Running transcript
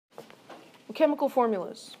chemical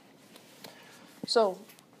formulas. So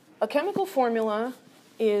a chemical formula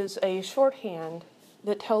is a shorthand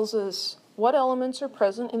that tells us what elements are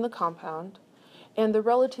present in the compound and the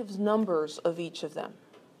relative numbers of each of them.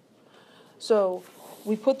 So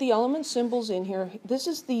we put the element symbols in here. This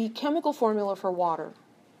is the chemical formula for water.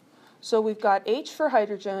 So we've got H for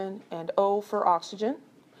hydrogen and O for oxygen.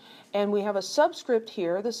 And we have a subscript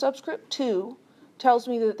here. The subscript 2 tells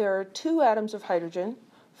me that there are 2 atoms of hydrogen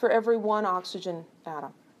for every 1 oxygen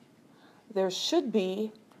atom. There should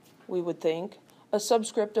be, we would think, a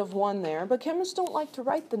subscript of 1 there, but chemists don't like to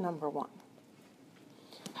write the number 1.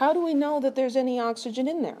 How do we know that there's any oxygen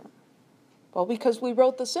in there? Well, because we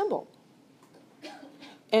wrote the symbol.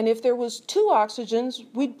 And if there was 2 oxygens,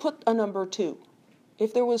 we'd put a number 2.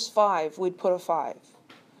 If there was 5, we'd put a 5.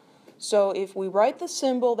 So if we write the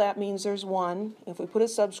symbol, that means there's 1. If we put a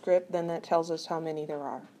subscript, then that tells us how many there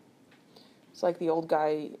are. It's like the old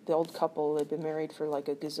couple, they'd been married for like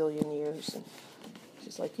a gazillion years. And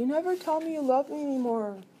she's like, you never tell me you love me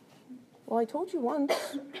anymore. Well, I told you once.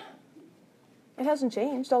 It hasn't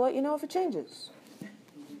changed. I'll let you know if it changes.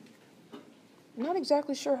 I'm not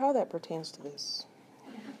exactly sure how that pertains to this.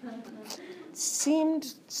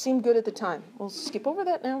 Seemed good at the time. We'll skip over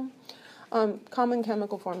that now. Common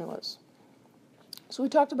chemical formulas. So we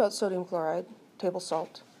talked about sodium chloride, table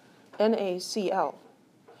salt, NaCl.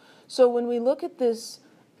 So when we look at this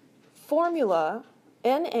formula,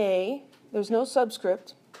 Na, there's no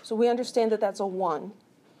subscript, so we understand that that's a 1.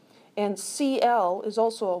 And Cl is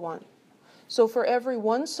also a 1. So for every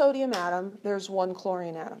 1 sodium atom, there's 1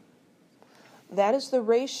 chlorine atom. That is the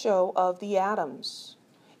ratio of the atoms.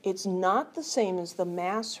 It's not the same as the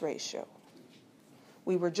mass ratio.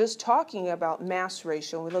 We were just talking about mass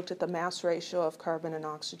ratio. We looked at the mass ratio of carbon and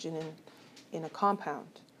oxygen in a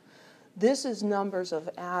compound. This is numbers of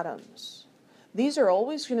atoms. These are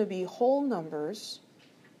always going to be whole numbers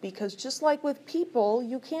because just like with people,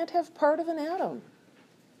 you can't have part of an atom.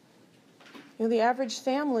 You know, the average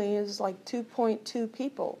family is like 2.2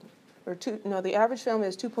 people. The average family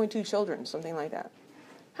has 2.2 children, something like that.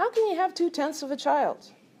 How can you have 2/10 of a child?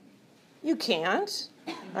 You can't,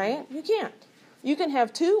 right? You can't. You can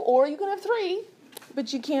have 2 or you can have 3,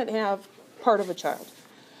 but you can't have part of a child.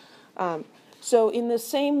 So in the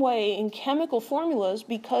same way, in chemical formulas,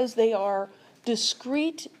 because they are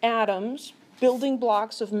discrete atoms, building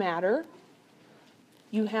blocks of matter,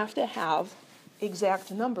 you have to have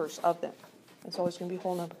exact numbers of them. It's always going to be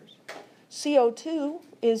whole numbers. CO2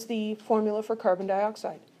 is the formula for carbon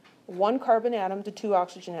dioxide. 1 carbon atom to 2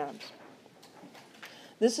 oxygen atoms.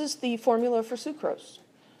 This is the formula for sucrose.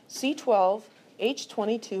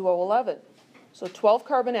 C12H22O11. So 12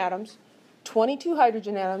 carbon atoms, 22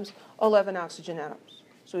 hydrogen atoms, 11 oxygen atoms.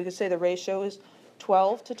 So we could say the ratio is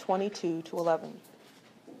 12 to 22 to 11.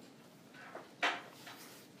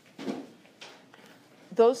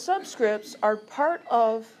 Those subscripts are part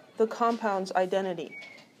of the compound's identity.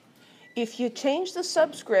 If you change the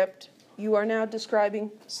subscript, you are now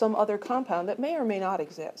describing some other compound that may or may not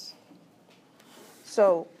exist.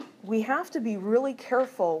 So we have to be really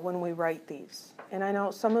careful when we write these. And I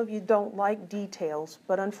know some of you don't like details,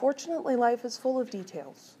 but unfortunately life is full of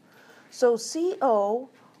details. So CO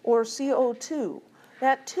or CO2,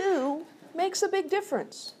 that 2 makes a big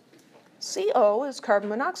difference. CO is carbon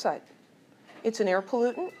monoxide. It's an air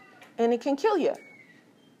pollutant, and it can kill you.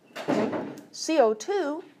 Okay?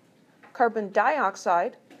 CO2, carbon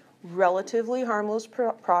dioxide, relatively harmless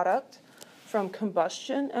product from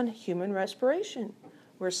combustion and human respiration.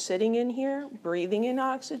 We're sitting in here, breathing in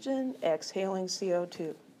oxygen, exhaling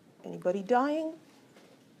CO2. Anybody dying?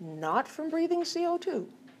 Not from breathing CO2.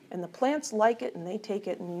 And the plants like it, and they take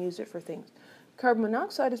it and use it for things. Carbon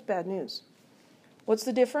monoxide is bad news. What's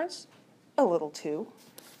the difference? A little 2.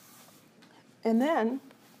 And then,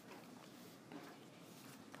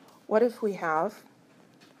 what if we have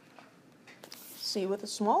C with a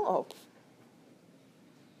small o?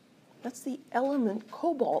 That's the element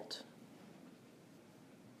cobalt.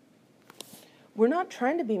 We're not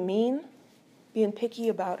trying to be mean, being picky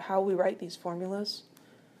about how we write these formulas.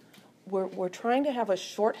 We're trying to have a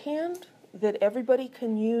shorthand that everybody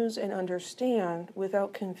can use and understand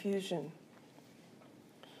without confusion.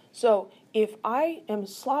 So if I am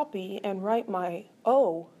sloppy and write my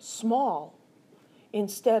O small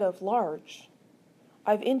instead of large,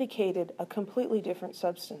 I've indicated a completely different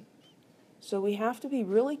substance. So we have to be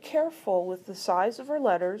really careful with the size of our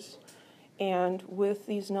letters and with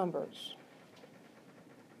these numbers.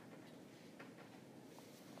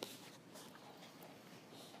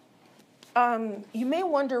 You may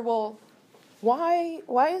wonder, well, why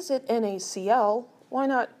is it NaCl? Why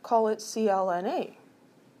not call it ClNa?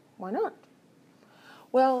 Why not?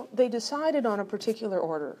 Well, they decided on a particular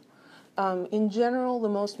order. In general, the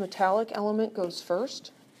most metallic element goes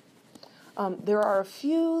first. There are a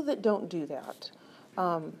few that don't do that,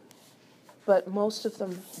 but most of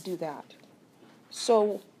them do that.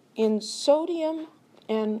 So in sodium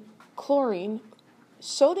and chlorine,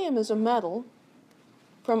 sodium is a metal.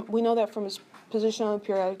 We know that from its position on the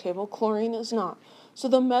periodic table. Chlorine is not. So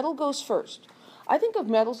the metal goes first. I think of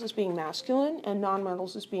metals as being masculine and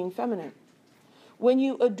nonmetals as being feminine. When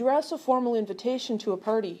you address a formal invitation to a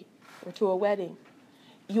party or to a wedding,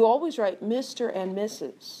 you always write Mr. and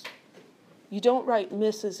Mrs. You don't write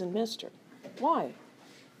Mrs. and Mr. Why?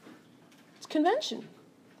 It's convention,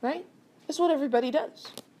 right? It's what everybody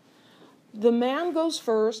does. The man goes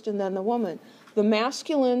first and then the woman. The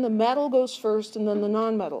masculine, the metal goes first and then the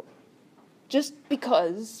non-metal. Just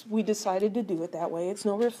because we decided to do it that way. It's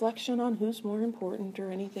no reflection on who's more important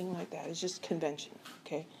or anything like that. It's just convention,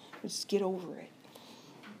 okay? Just get over it.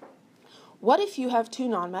 What if you have two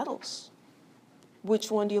nonmetals?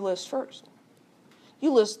 Which one do you list first?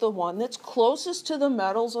 You list the one that's closest to the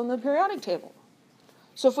metals on the periodic table.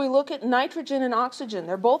 So if we look at nitrogen and oxygen,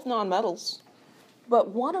 they're both nonmetals, but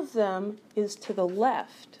one of them is to the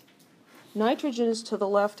left. Nitrogen is to the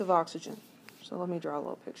left of oxygen. So let me draw a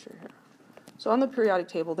little picture here. So on the periodic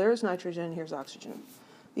table, there's nitrogen, here's oxygen.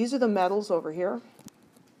 These are the metals over here.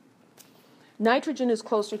 Nitrogen is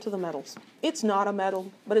closer to the metals. It's not a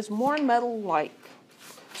metal, but it's more metal-like.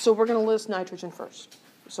 So we're going to list nitrogen first.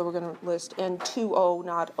 So we're going to list N2O,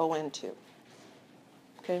 not ON2.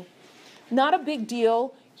 Okay? Not a big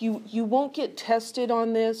deal. You won't get tested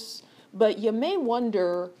on this, but you may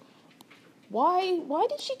wonder, why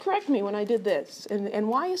did she correct me when I did this? And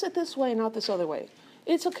why is it this way and not this other way?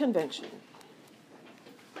 It's a convention.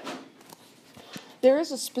 There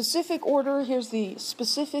is a specific order. Here's the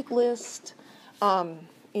specific list,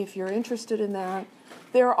 if you're interested in that.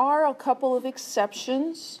 There are a couple of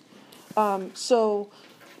exceptions. So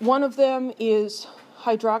one of them is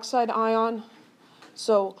hydroxide ion.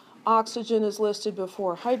 So oxygen is listed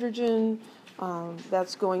before hydrogen.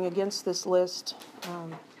 That's going against this list,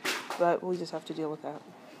 but we just have to deal with that.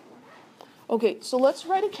 Okay, so let's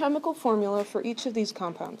write a chemical formula for each of these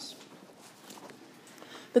compounds.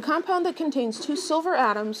 The compound that contains 2 silver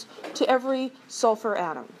atoms to every sulfur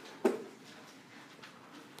atom.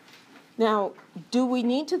 Now, do we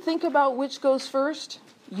need to think about which goes first?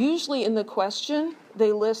 Usually in the question,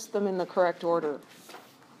 they list them in the correct order.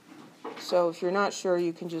 So if you're not sure,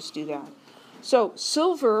 you can just do that. So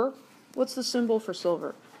silver, what's the symbol for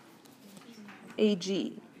silver?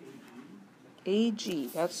 Ag.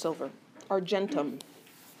 Ag, that's silver. Argentum.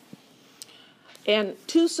 And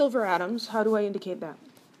 2 silver atoms, how do I indicate that?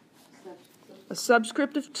 A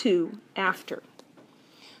subscript of 2 after.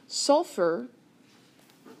 Sulfur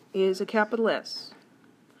is a capital S.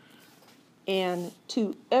 And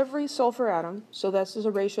to every sulfur atom, so this is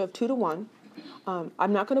a ratio of 2 to 1,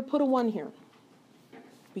 I'm not going to put a 1 here,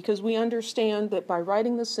 because we understand that by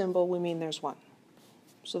writing the symbol, we mean there's 1.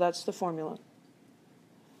 So that's the formula.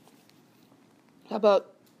 How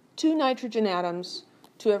about 2 nitrogen atoms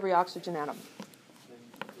to every oxygen atom?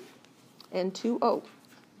 N2O.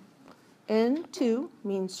 N2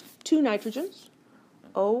 means 2 nitrogens.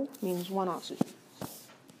 O means 1 oxygen.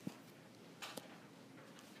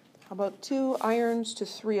 How about 2 irons to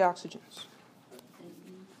 3 oxygens?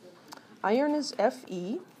 Iron is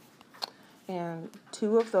Fe, and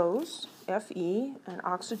 2 of those, Fe, and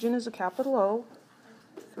oxygen is a capital O,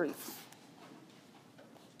 3.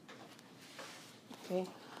 Okay.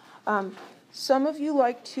 Some of you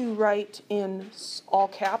like to write in all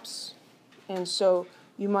caps, and so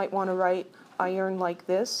you might want to write iron like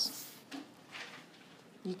this.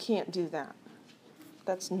 You can't do that.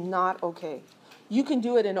 That's not okay. You can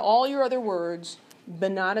do it in all your other words,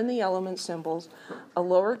 but not in the element symbols. A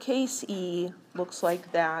lowercase e looks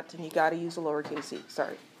like that, and you got to use a lowercase e.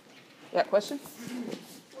 Sorry. Yeah, question?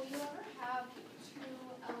 Will you ever have 2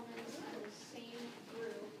 elements in the same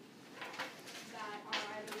group that are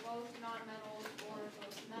either both non-metals or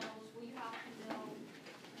both metals? Will you have to know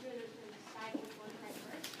to decide which one comes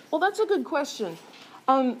first? Well, that's a good question.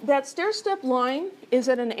 That stair-step line is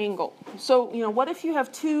at an angle. So, what if you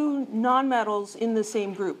have 2 nonmetals in the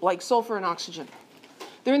same group, like sulfur and oxygen?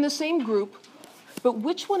 They're in the same group, but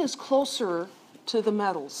which one is closer to the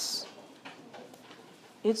metals?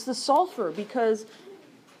 It's the sulfur, because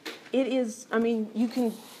it is, you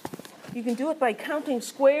can do it by counting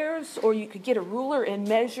squares, or you could get a ruler and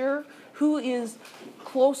measure who is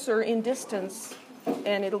closer in distance,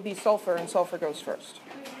 and it'll be sulfur, and sulfur goes first.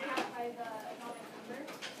 By the atomic number,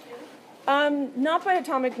 too? Not by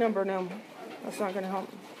atomic number, no. That's not going to help.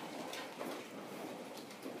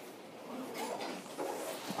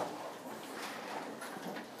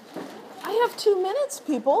 have 2 minutes,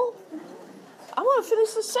 people. I want to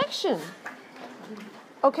finish this section.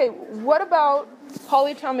 Okay, what about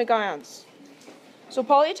polyatomic ions? So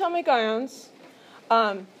polyatomic ions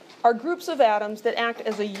are groups of atoms that act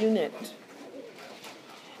as a unit.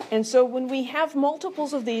 And so when we have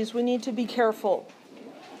multiples of these, we need to be careful.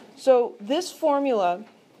 So this formula,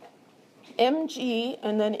 Mg,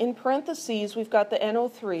 and then in parentheses, we've got the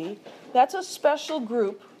NO3. That's a special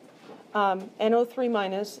group, NO3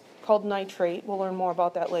 minus, called nitrate. We'll learn more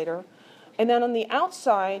about that later. And then on the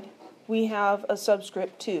outside, we have a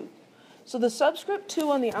subscript 2. So the subscript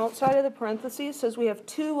 2 on the outside of the parentheses says we have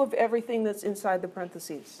 2 of everything that's inside the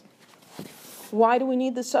parentheses. Why do we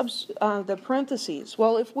need the parentheses?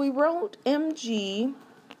 Well, if we wrote Mg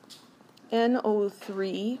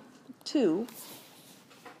NO3 2,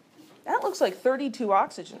 that looks like 32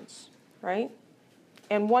 oxygens, right?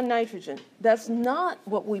 And 1 nitrogen. That's not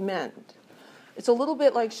what we meant. It's a little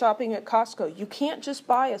bit like shopping at Costco. You can't just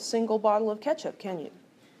buy a single bottle of ketchup, can you?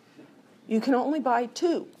 You can only buy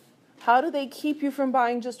 2. How do they keep you from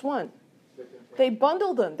buying just 1? They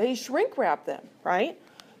bundle them. They shrink wrap them, right?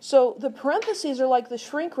 So the parentheses are like the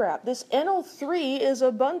shrink wrap. This NO3 is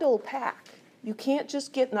a bundle pack. You can't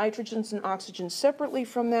just get nitrogens and oxygens separately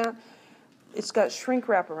from that. It's got shrink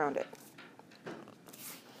wrap around it.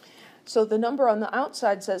 So the number on the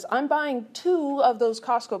outside says, I'm buying 2 of those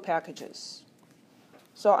Costco packages.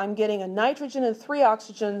 So I'm getting a nitrogen and 3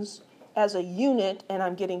 oxygens as a unit, and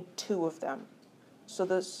I'm getting 2 of them. So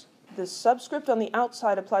this subscript on the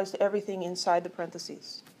outside applies to everything inside the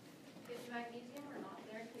parentheses. If magnesium were not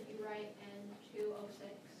there, could you write N2O6?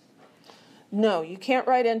 No, you can't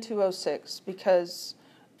write N2O6 because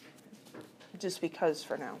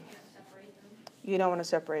for now. You can't separate them? You don't want to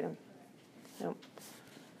separate them. No.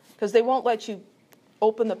 Because they won't let you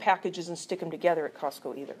open the packages and stick them together at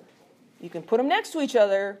Costco either. You can put them next to each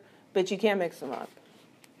other, but you can't mix them up.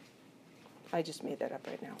 I just made that up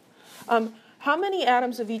right now. How many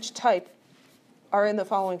atoms of each type are in the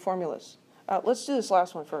following formulas? Let's do this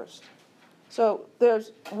last one first. So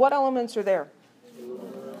what elements are there?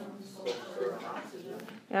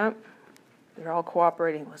 Yeah, they're all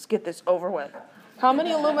cooperating. Let's get this over with. How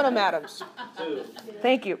many aluminum atoms? 2.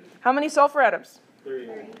 Thank you. How many sulfur atoms? 3.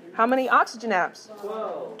 How many oxygen atoms?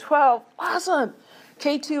 12. 12. Awesome.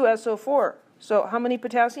 K2SO4. So how many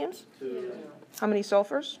potassiums? 2. How many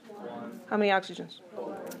sulfurs? 1. How many oxygens?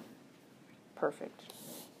 4. Perfect.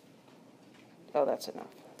 Oh, that's enough.